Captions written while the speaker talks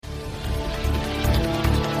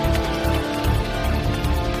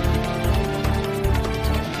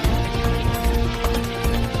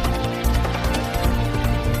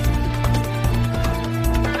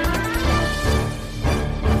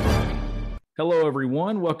Hello,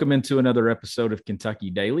 everyone. Welcome into another episode of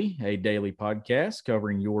Kentucky Daily, a daily podcast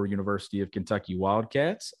covering your University of Kentucky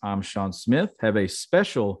Wildcats. I'm Sean Smith. Have a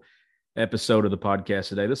special episode of the podcast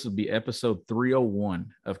today. This will be episode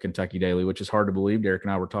 301 of Kentucky Daily, which is hard to believe. Derek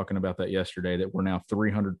and I were talking about that yesterday, that we're now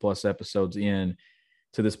 300 plus episodes in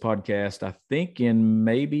to this podcast. I think in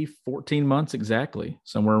maybe 14 months exactly,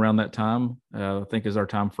 somewhere around that time, I think is our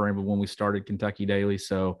time frame of when we started Kentucky Daily.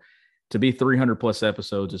 So to be 300 plus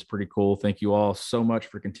episodes is pretty cool. Thank you all so much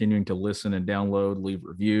for continuing to listen and download, leave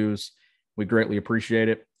reviews. We greatly appreciate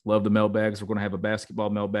it. Love the mailbags. We're going to have a basketball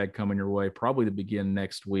mailbag coming your way, probably to begin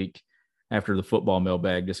next week after the football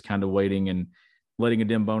mailbag, just kind of waiting and letting a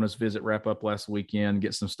dim bonus visit wrap up last weekend,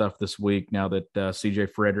 get some stuff this week now that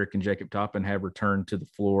CJ Frederick and Jacob Toppin have returned to the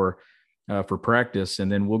floor for practice.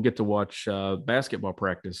 And then we'll get to watch basketball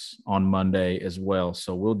practice on Monday as well.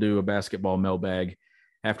 So we'll do a basketball mailbag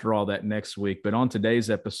after all that next week. But on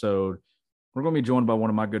today's episode, we're going to be joined by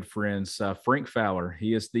one of my good friends, Frank Fowler.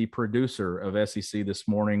 He is the producer of SEC This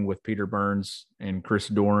Morning with Peter Burns and Chris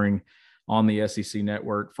Doering on the SEC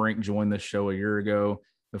Network. Frank joined this show a year ago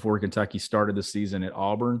before Kentucky started the season at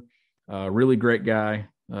Auburn. Really great guy,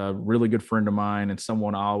 really good friend of mine, and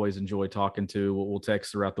someone I always enjoy talking to. We'll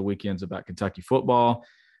text throughout the weekends about Kentucky football,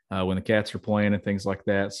 when the Cats are playing and things like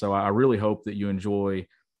that. So I really hope that you enjoy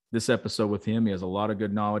this episode with him. He has a lot of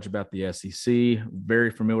good knowledge about the SEC,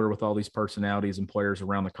 very familiar with all these personalities and players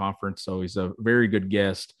around the conference. So he's a very good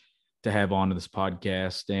guest to have on this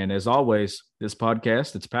podcast. And as always, this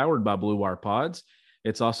podcast, it's powered by Blue Wire Pods.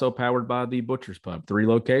 It's also powered by the Butcher's Pub, 3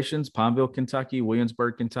 locations: Pineville, Kentucky,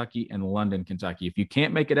 Williamsburg, Kentucky, and London, Kentucky. If you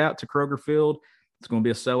can't make it out to Kroger Field, it's going to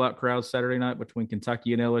be a sellout crowd Saturday night between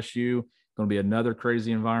Kentucky and LSU. It's going to be another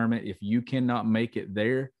crazy environment. If you cannot make it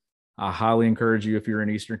there, I highly encourage you, if you're in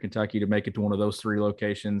Eastern Kentucky, to make it to one of those 3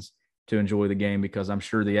 locations to enjoy the game, because I'm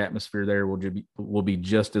sure the atmosphere there will be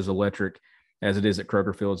just as electric as it is at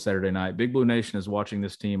Kroger Field Saturday night. Big Blue Nation is watching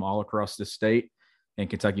this team all across this state, and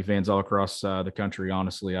Kentucky fans all across the country.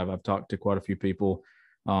 Honestly, I've talked to quite a few people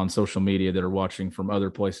on social media that are watching from other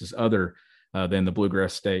places other than the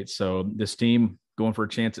Bluegrass States. So this team going for a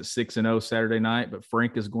chance at 6-0 Saturday night, but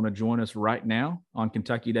Frank is going to join us right now on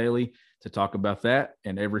Kentucky Daily to talk about that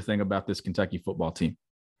and everything about this Kentucky football team.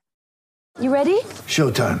 You ready?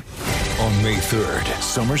 Showtime. On May 3rd,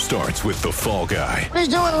 summer starts with The Fall Guy. Let's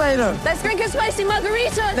do it later. Let's drink a spicy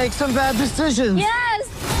margarita. Make some bad decisions. Yes!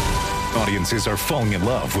 Audiences are falling in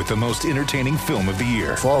love with the most entertaining film of the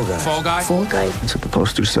year. Fall Guy. Fall Guy? Fall guy. That's what the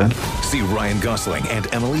poster said. See Ryan Gosling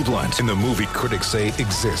and Emily Blunt in the movie critics say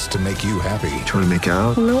exists to make you happy. Trying to make it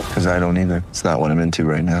out? Nope. Because I don't either. It's not what I'm into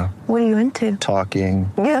right now. What are you into?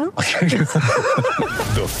 Talking. Yeah.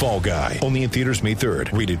 The Fall Guy. Only in theaters May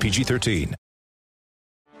 3rd. Rated PG-13.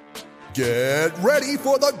 Get ready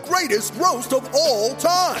for the greatest roast of all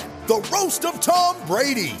time. The Roast of Tom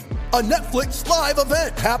Brady. A Netflix live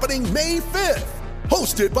event happening May 5th.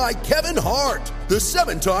 Hosted by Kevin Hart. The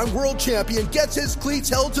 7-time world champion gets his cleats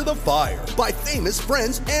held to the fire by famous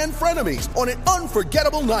friends and frenemies on an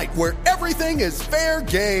unforgettable night where everything is fair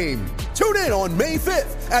game. Tune in on May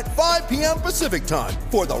 5th at 5 p.m. Pacific time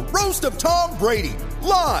for the Roast of Tom Brady.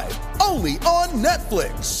 Live only on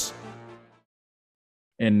Netflix.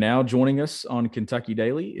 And now joining us on Kentucky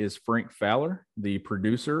Daily is Frank Fowler, the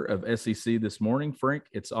producer of SEC This Morning. Frank,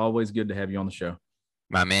 it's always good to have you on the show.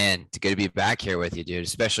 My man, it's good to be back here with you, dude,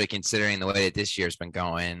 especially considering the way that this year's been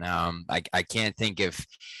going. I can't think of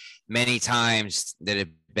many times that have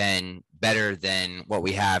been better than what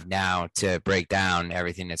we have now to break down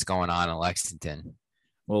everything that's going on in Lexington.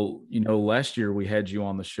 Well, last year we had you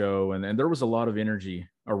on the show, and there was a lot of energy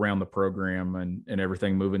around the program and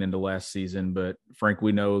everything moving into last season. But Frank,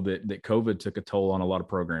 we know that COVID took a toll on a lot of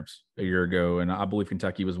programs a year ago. And I believe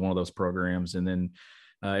Kentucky was one of those programs. And then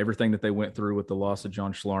everything that they went through with the loss of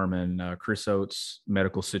John Schlarman, Chris Oates'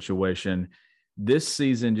 medical situation, this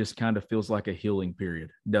season just kind of feels like a healing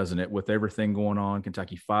period, doesn't it? With everything going on,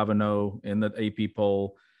 Kentucky 5-0 in the AP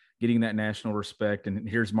poll, getting that national respect. And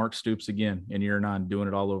here's Mark Stoops again in year 9, doing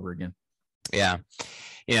it all over again. Yeah.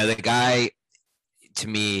 The guy, to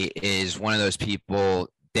me, is one of those people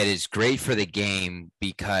that is great for the game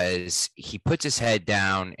because he puts his head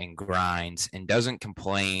down and grinds and doesn't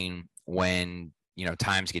complain when,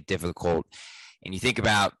 times get difficult. And you think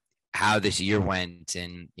about how this year went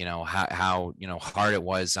and, how hard it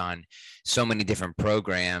was on so many different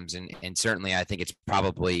programs. And certainly I think it's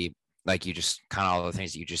probably, like you just kind of all the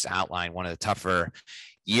things that you just outlined, one of the tougher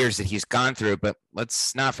years that he's gone through. But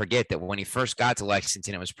let's not forget that when he first got to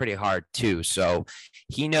Lexington, it was pretty hard too. So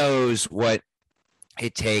he knows what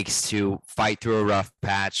it takes to fight through a rough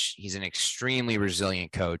patch. He's an extremely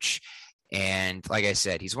resilient coach. And like I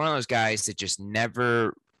said, he's one of those guys that just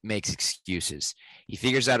never makes excuses. He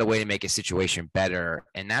figures out a way to make a situation better.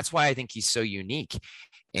 And that's why I think he's so unique.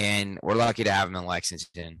 And we're lucky to have him in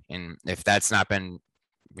Lexington. And if that's not been,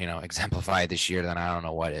 exemplified this year, then I don't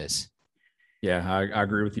know what is. Yeah, I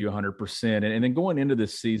agree with you 100%. And then going into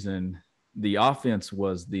this season, the offense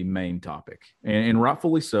was the main topic, and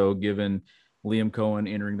rightfully so, given Liam Cohen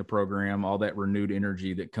entering the program, all that renewed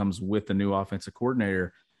energy that comes with the new offensive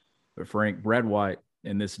coordinator. But Frank, Brad White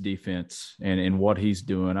and this defense and what he's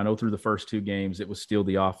doing, I know through the first 2 games, it was still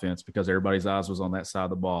the offense because everybody's eyes was on that side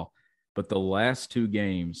of the ball. But the last 2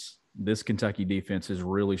 games, this Kentucky defense has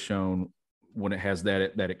really shown when it has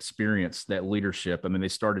that experience, that leadership. I mean, they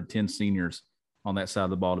started 10 seniors on that side of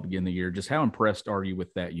the ball to begin the year. Just how impressed are you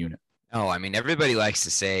with that unit? Oh, I mean, everybody likes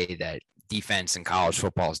to say that defense in college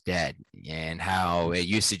football is dead, and how it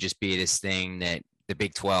used to just be this thing that the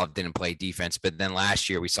Big 12 didn't play defense. But then last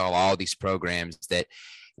year we saw all these programs that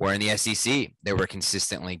were in the SEC that were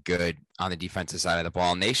consistently good on the defensive side of the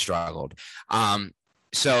ball, and they struggled.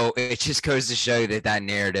 So it just goes to show you that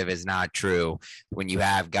narrative is not true when you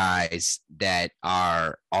have guys that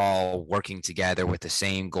are all working together with the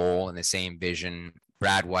same goal and the same vision.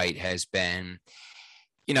 Brad White has been,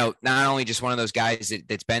 not only just one of those guys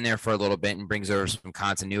that's been there for a little bit and brings over some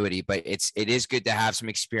continuity, but it is good to have some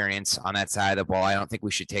experience on that side of the ball. I don't think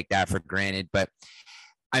we should take that for granted. But,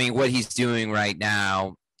 I mean, what he's doing right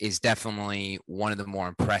now is definitely one of the more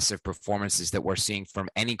impressive performances that we're seeing from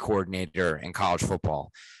any coordinator in college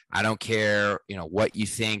football. I don't care, what you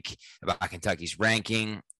think about Kentucky's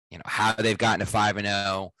ranking, how they've gotten to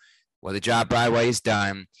 5-0. Well, the job Brad White has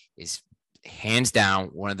done is hands down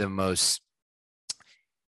one of the most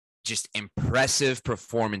just impressive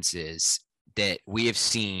performances that we have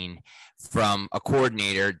seen from a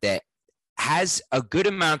coordinator that has a good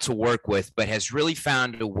amount to work with, but has really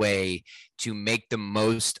found a way to make the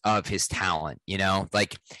most of his talent.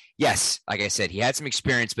 Yes, like I said, he had some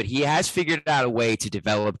experience, but he has figured out a way to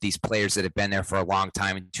develop these players that have been there for a long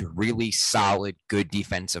time into really solid, good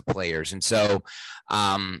defensive players. And so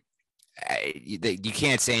you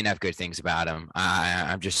can't say enough good things about him.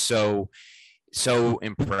 I'm just so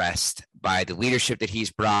impressed by the leadership that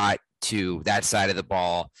he's brought to that side of the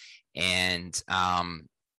ball. And,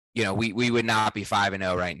 we would not be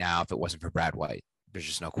 5-0 right now if it wasn't for Brad White. There's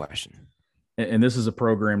just no question. And this is a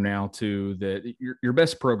program now too, that your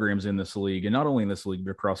best programs in this league, and not only in this league,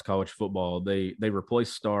 but across college football, they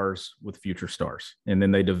replace stars with future stars. And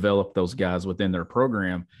then they develop those guys within their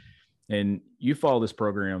program. And you follow this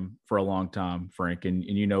program for a long time, Frank. And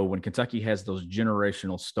when Kentucky has those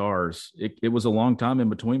generational stars, it was a long time in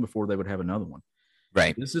between before they would have another one.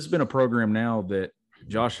 Right. This has been a program now that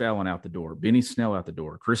Josh Allen out the door, Benny Snell out the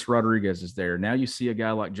door, Chris Rodriguez is there. Now you see a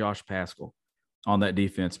guy like Josh Paschal on that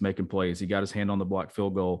defense making plays. He got his hand on the blocked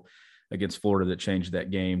field goal against Florida that changed that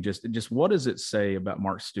game. Just what does it say about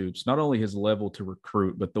Mark Stoops, not only his level to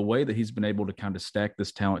recruit, but the way that he's been able to kind of stack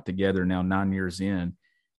this talent together now 9 years in,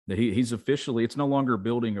 that he's officially, it's no longer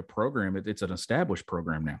building a program. It's an established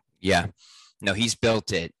program now. Yeah. No, he's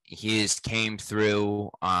built it. He has came through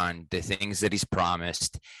on the things that he's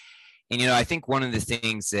promised. And, I think one of the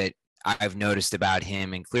things that I've noticed about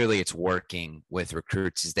him, and clearly it's working with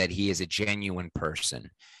recruits, is that he is a genuine person.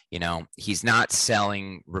 He's not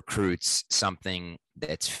selling recruits something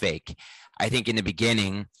that's fake. I think in the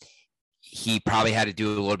beginning, he probably had to do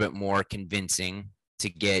a little bit more convincing to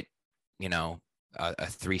get, a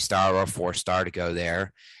 3-star or a 4-star to go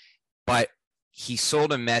there. But he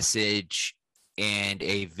sold a message and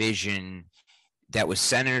a vision that was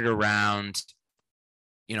centered around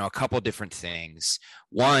a couple different things.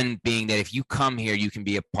 One being that if you come here, you can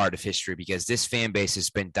be a part of history, because this fan base has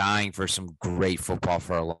been dying for some great football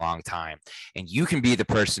for a long time. And you can be the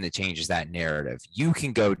person that changes that narrative. You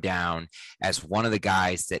can go down as one of the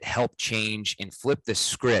guys that helped change and flip the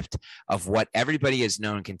script of what everybody has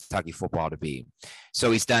known Kentucky football to be.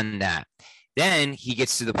 So he's done that. Then he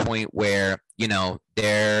gets to the point where,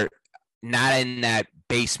 they're not in that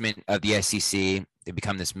basement of the SEC. They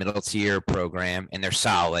become this middle tier program, and they're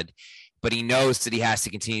solid, but he knows that he has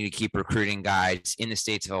to continue to keep recruiting guys in the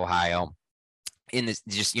states of Ohio, in this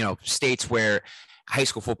states where high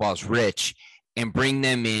school football is rich, and bring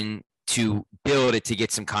them in to build it to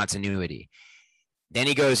get some continuity. Then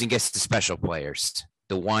he goes and gets the special players,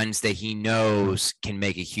 the ones that he knows can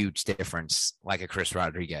make a huge difference, like a Chris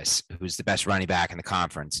Rodriguez, who's the best running back in the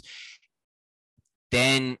conference.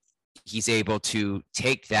 Then he's able to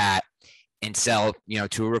take that and sell,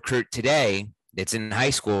 to a recruit today that's in high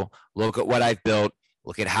school. Look at what I've built,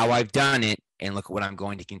 look at how I've done it, and look at what I'm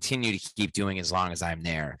going to continue to keep doing as long as I'm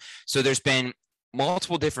there. So there's been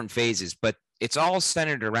multiple different phases, but it's all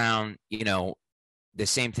centered around, the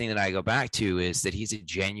same thing that I go back to is that he's a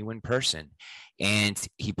genuine person and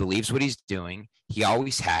he believes what he's doing. He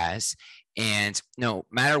always has. And no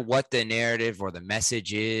matter what the narrative or the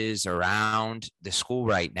message is around the school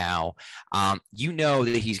right now, that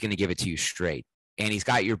he's going to give it to you straight, and he's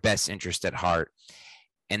got your best interest at heart.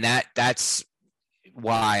 And that's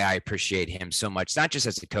why I appreciate him so much, not just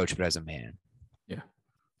as a coach, but as a man.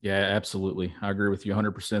 Yeah, absolutely. I agree with you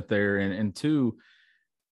 100% there. And two,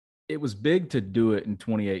 it was big to do it in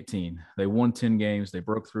 2018. They won 10 games. They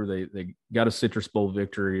broke through. They got a Citrus Bowl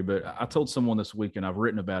victory. But I told someone this week, and I've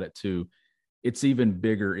written about it too, it's even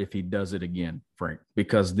bigger if he does it again, Frank,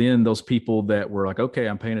 because then those people that were like, okay,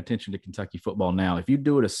 I'm paying attention to Kentucky football now. If you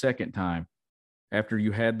do it a second time, after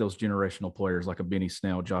you had those generational players like a Benny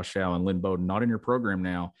Snell, Josh Allen, Lynn Bowden, not in your program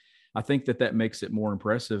now, I think that makes it more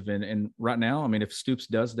impressive. And right now, I mean, if Stoops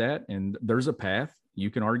does that and there's a path, you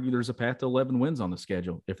can argue there's a path to 11 wins on the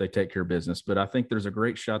schedule if they take care of business. But I think there's a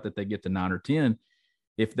great shot that they get to 9 or 10.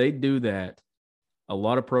 If they do that, a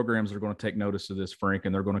lot of programs are going to take notice of this, Frank,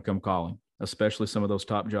 and they're going to come calling, especially some of those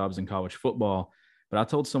top jobs in college football. But I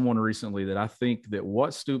told someone recently that I think that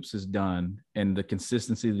what Stoops has done and the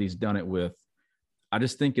consistency that he's done it with, I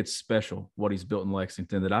just think it's special what he's built in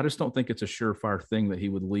Lexington, that I just don't think it's a surefire thing that he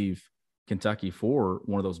would leave Kentucky for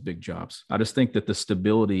one of those big jobs. I just think that the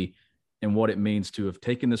stability and what it means to have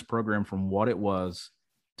taken this program from what it was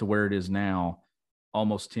to where it is now,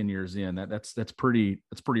 almost 10 years in, that's pretty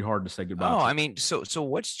hard to say goodbye to. I mean, so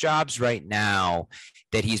what's jobs right now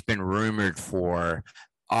that he's been rumored for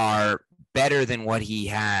are better than what he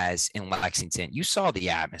has in Lexington? You saw the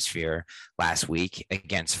atmosphere last week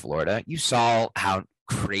against Florida. You saw how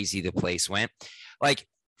crazy the place went. Like,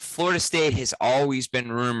 Florida State has always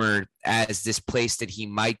been rumored as this place that he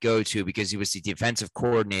might go to because he was the defensive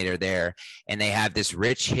coordinator there, and they have this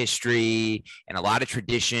rich history and a lot of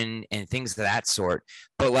tradition and things of that sort.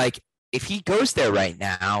 But like, if he goes there right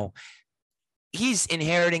now, he's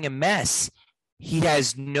inheriting a mess. He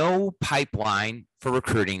has no pipeline for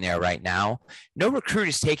recruiting there right now. No recruit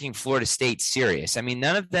is taking Florida State serious. I mean,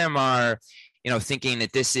 none of them are, thinking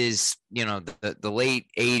that this is, the late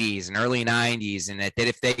 80s and early 90s, and that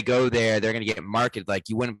if they go there, they're going to get marketed like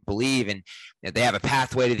you wouldn't believe, and that they have a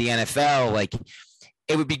pathway to the NFL. Like,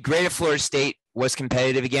 it would be great if Florida State was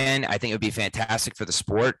competitive again. I think it would be fantastic for the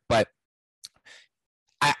sport, but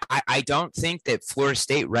I don't think that Florida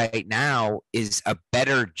State right now is a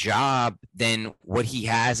better job than what he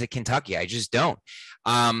has at Kentucky. I just don't.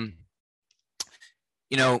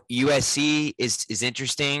 USC is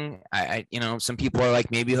interesting. Some people are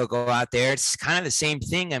like, maybe he'll go out there. It's kind of the same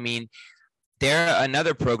thing. I mean, they're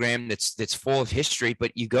another program that's full of history,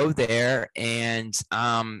 but you go there and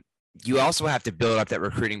you also have to build up that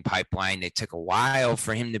recruiting pipeline. It took a while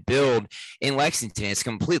for him to build in Lexington. It's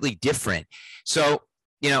completely different. So,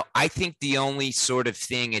 I think the only sort of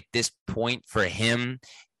thing at this point for him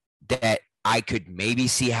that I could maybe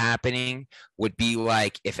see happening would be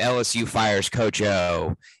like if LSU fires Coach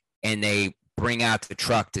O and they bring out the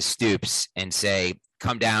truck to Stoops and say,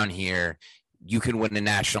 come down here, you can win the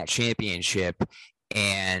national championship,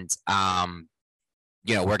 and,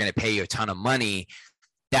 we're going to pay you a ton of money.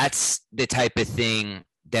 That's the type of thing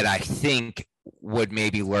that I think would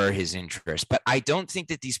maybe lure his interest. But I don't think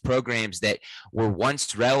that these programs that were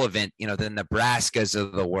once relevant, the Nebraskas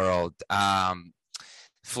of the world,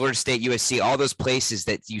 Florida State, USC, all those places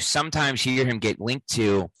that you sometimes hear him get linked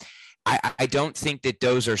to, I don't think that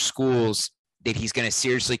those are schools that he's going to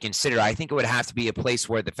seriously consider. I think it would have to be a place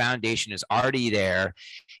where the foundation is already there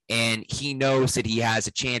and he knows that he has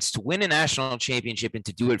a chance to win a national championship and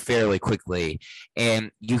to do it fairly quickly.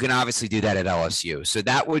 And you can obviously do that at LSU. So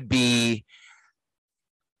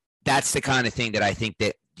that's the kind of thing that I think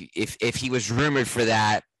that if he was rumored for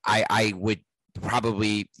that, I would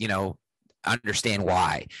probably, understand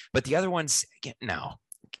why. But the other ones, no,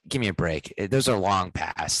 give me a break. Those are long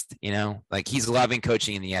past, like he's loving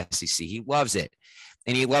coaching in the SEC. He loves it.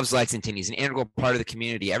 And he loves Lexington. He's an integral part of the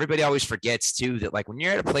community. Everybody always forgets too, that like when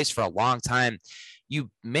you're at a place for a long time, you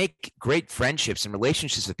make great friendships and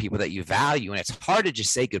relationships with people that you value. And it's hard to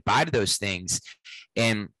just say goodbye to those things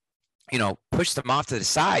and, push them off to the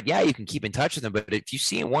side. Yeah, you can keep in touch with them, but if you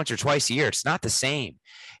see him once or twice a year, it's not the same.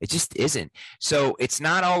 It just isn't. So it's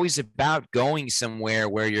not always about going somewhere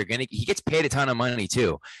where he gets paid a ton of money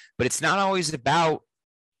too, but it's not always about,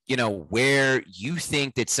 where you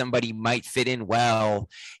think that somebody might fit in well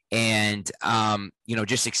and,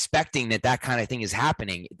 just expecting that kind of thing is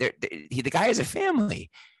happening. The guy has a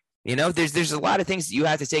family. There's a lot of things that you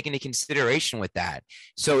have to take into consideration with that.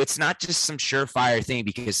 So it's not just some surefire thing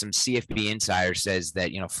because some CFB insider says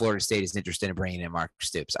that, Florida State is interested in bringing in Mark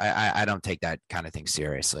Stoops. I don't take that kind of thing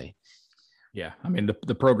seriously. Yeah. I mean,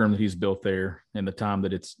 the program that he's built there and the time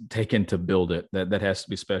that it's taken to build it, that has to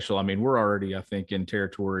be special. I mean, we're already, I think, in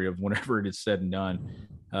territory of whenever it is said and done,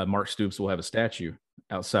 Mark Stoops will have a statue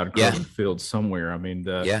outside of Kroger Field somewhere. I mean,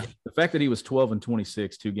 the fact that he was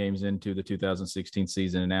 12-26 2 games into the 2016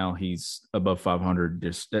 season, and now he's above 500,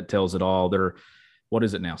 that tells it all. What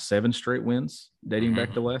is it now? 7 straight wins dating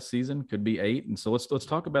back to last season, could be 8. And so let's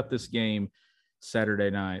talk about this game Saturday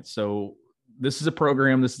night. So this is a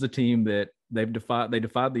program, this is a team that they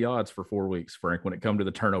defied the odds for 4 weeks, Frank, when it come to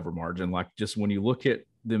the turnover margin. Like, just when you look at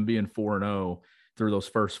them being 4-0 through those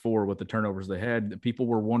first 4 with the turnovers they had, people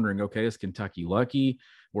were wondering, okay, is Kentucky lucky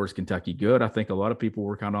or is Kentucky good? I think a lot of people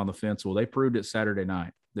were kind of on the fence. Well, they proved it Saturday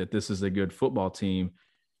night that this is a good football team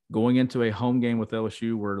going into a home game with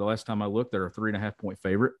LSU, where the last time I looked, they're a 3.5-point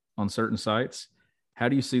favorite on certain sites. How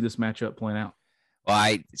do you see this matchup playing out? Well,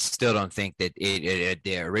 I still don't think that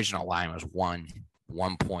the original line was 1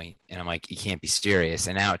 point, and I'm like, you can't be serious.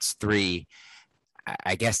 And now it's 3.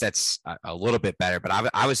 I guess that's a little bit better, but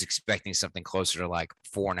I was expecting something closer to like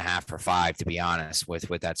 4.5 or 5, to be honest, with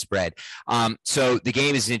that spread. So the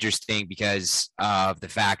game is interesting because of the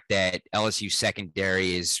fact that LSU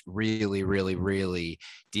secondary is really, really, really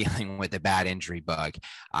dealing with a bad injury bug.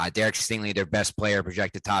 Derek Stingley, their best player,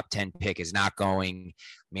 projected top 10 pick, is not going.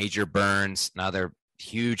 Major Burns, another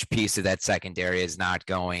huge piece of that secondary, is not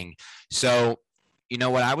going. So,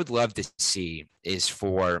 what I would love to see is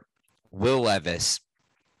for Will Levis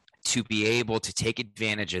to be able to take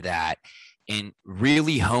advantage of that and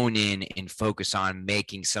really hone in and focus on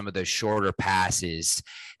making some of those shorter passes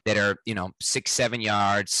that are, 6-7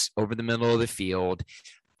 yards over the middle of the field,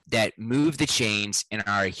 that move the chains and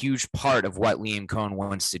are a huge part of what Liam Cohen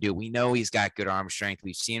wants to do. We know he's got good arm strength.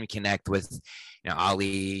 We've seen him connect with,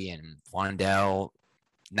 Ali and Wandell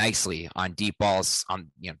nicely on deep balls on,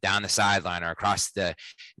 down the sideline or across the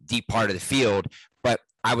deep part of the field. But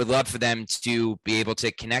I would love for them to be able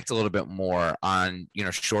to connect a little bit more on,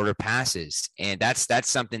 shorter passes. And that's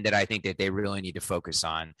something that I think that they really need to focus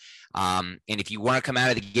on. And if you want to come out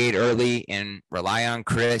of the gate early and rely on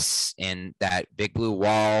Chris and that big blue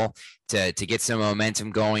wall to get some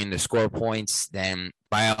momentum going, to score points, then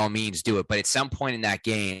by all means do it. But at some point in that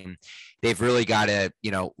game, they've really got to,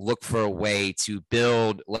 look for a way to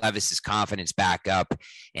build Levis's confidence back up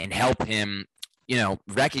and help him,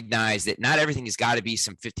 recognize that not everything has got to be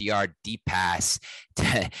some 50-yard deep pass.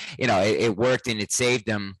 It worked and it saved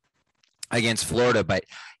him against Florida, but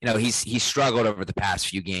he's struggled over the past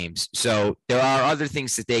few games. So there are other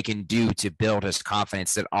things that they can do to build his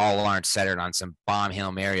confidence that all aren't centered on some bomb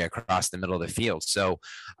Hail Mary across the middle of the field. So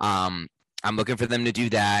I'm looking for them to do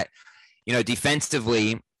that.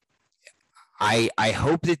 Defensively, I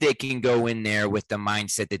hope that they can go in there with the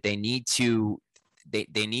mindset that they need to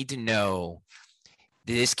know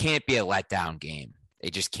this can't be a letdown game. They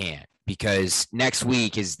just can't, because next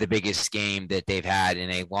week is the biggest game that they've had in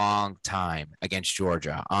a long time against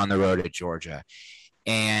Georgia, on the road at Georgia.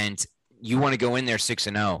 And you want to go in there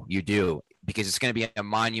 6-0, you do, because it's going to be a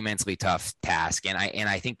monumentally tough task. And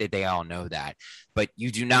I think that they all know that. But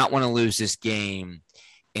you do not want to lose this game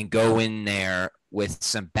and go in there with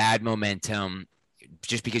some bad momentum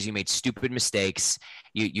just because you made stupid mistakes.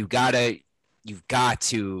 You've got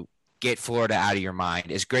to get Florida out of your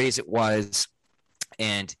mind. As great as it was,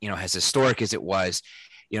 and as historic as it was,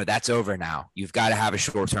 that's over now. You've got to have a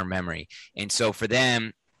short-term memory. And so for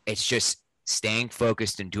them, it's just staying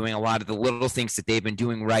focused and doing a lot of the little things that they've been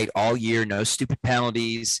doing right all year. No stupid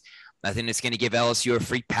penalties, nothing that's going to give LSU a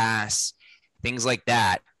free pass, things like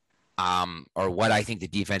that. Or what I think the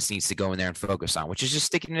defense needs to go in there and focus on, which is just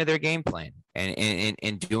sticking to their game plan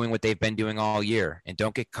and doing what they've been doing all year, and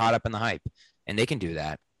don't get caught up in the hype. And they can do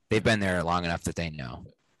that. They've been there long enough that they know.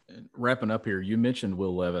 Wrapping up here, you mentioned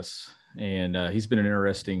Will Levis, and he's been an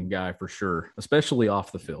interesting guy for sure, especially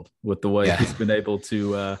off the field with the way he's been able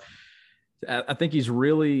to I think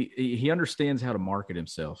he understands how to market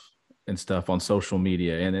himself and stuff on social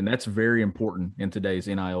media. And that's very important in today's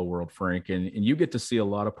NIL world, Frank. And you get to see a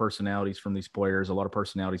lot of personalities from these players, a lot of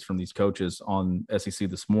personalities from these coaches on SEC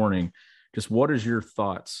This Morning. Just what is your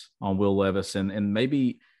thoughts on Will Levis? And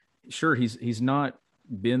maybe, sure, he's not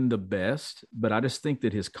been the best, but I just think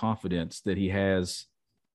that his confidence that he has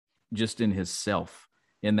just in himself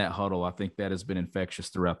in that huddle, I think that has been infectious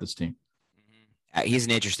throughout this team. He's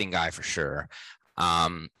an interesting guy for sure.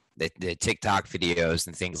 The TikTok videos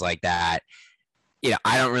and things like that,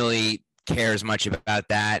 I don't really care as much about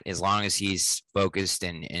that. As long as he's focused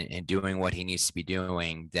and doing what he needs to be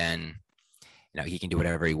doing, then he can do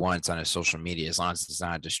whatever he wants on his social media as long as it's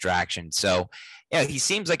not a distraction. So, yeah, he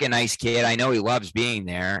seems like a nice kid. I know he loves being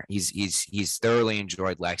there. He's thoroughly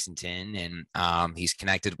enjoyed Lexington, and he's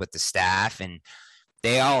connected with the staff, and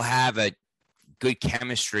they all have a good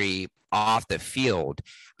chemistry off the field.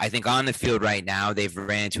 I think on the field right now, they've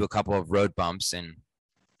ran into a couple of road bumps, and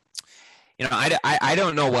I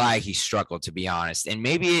don't know why he struggled, to be honest. And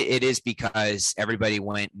maybe it is because everybody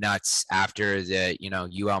went nuts after the,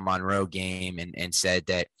 UL Monroe game and said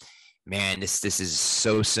that, man, this is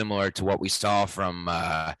so similar to what we saw from,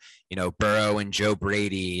 Burrow and Joe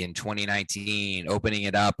Brady in 2019, opening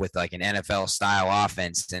it up with like an NFL style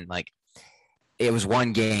offense. And like, it was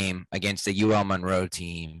one game against the UL Monroe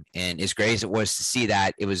team. And as great as it was to see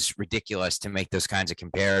that, it was ridiculous to make those kinds of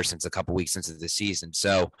comparisons a couple weeks into the season.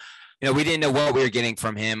 So, we didn't know what we were getting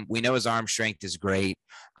from him. We know his arm strength is great.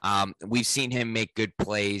 We've seen him make good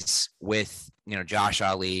plays with, Josh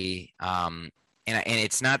Ali. And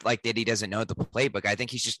it's not like that he doesn't know the playbook. I think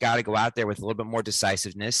he's just got to go out there with a little bit more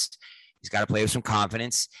decisiveness. He's got to play with some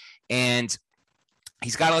confidence. And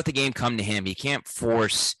he's got to let the game come to him. He can't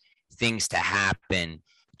force things to happen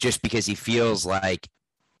just because he feels like,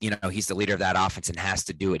 he's the leader of that offense and has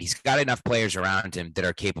to do it. He's got enough players around him that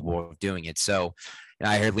are capable of doing it. So,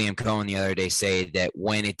 I heard Liam Cohen the other day say that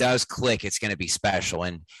when it does click, it's going to be special.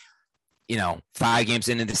 And, 5 games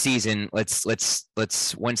into the season, let's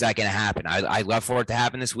when's that going to happen? I'd love for it to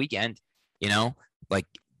happen this weekend, like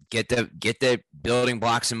get the building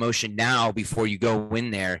blocks in motion now before you go in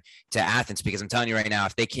there to Athens, because I'm telling you right now,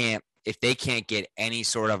 if they can't get any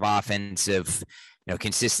sort of offensive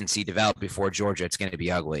consistency developed before Georgia, it's going to be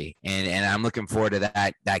ugly. And I'm looking forward to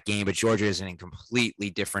that game. But Georgia is a completely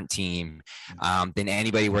different team than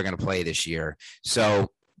anybody we're going to play this year.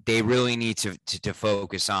 So they really need to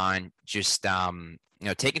focus on just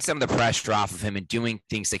taking some of the pressure off of him and doing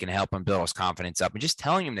things that can help him build his confidence up, and just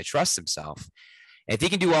telling him to trust himself. And if he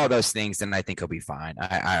can do all those things, then I think he'll be fine.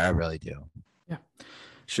 I really do. Yeah,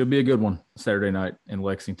 should be a good one Saturday night in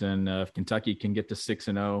Lexington. If Kentucky can get to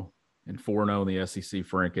 6-0. and 4-0 in the SEC,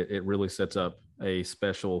 Frank, it really sets up a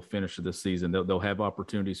special finish of this season. They'll have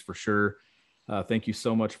opportunities for sure. Thank you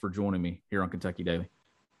so much for joining me here on Kentucky Daily.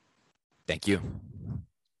 Thank you.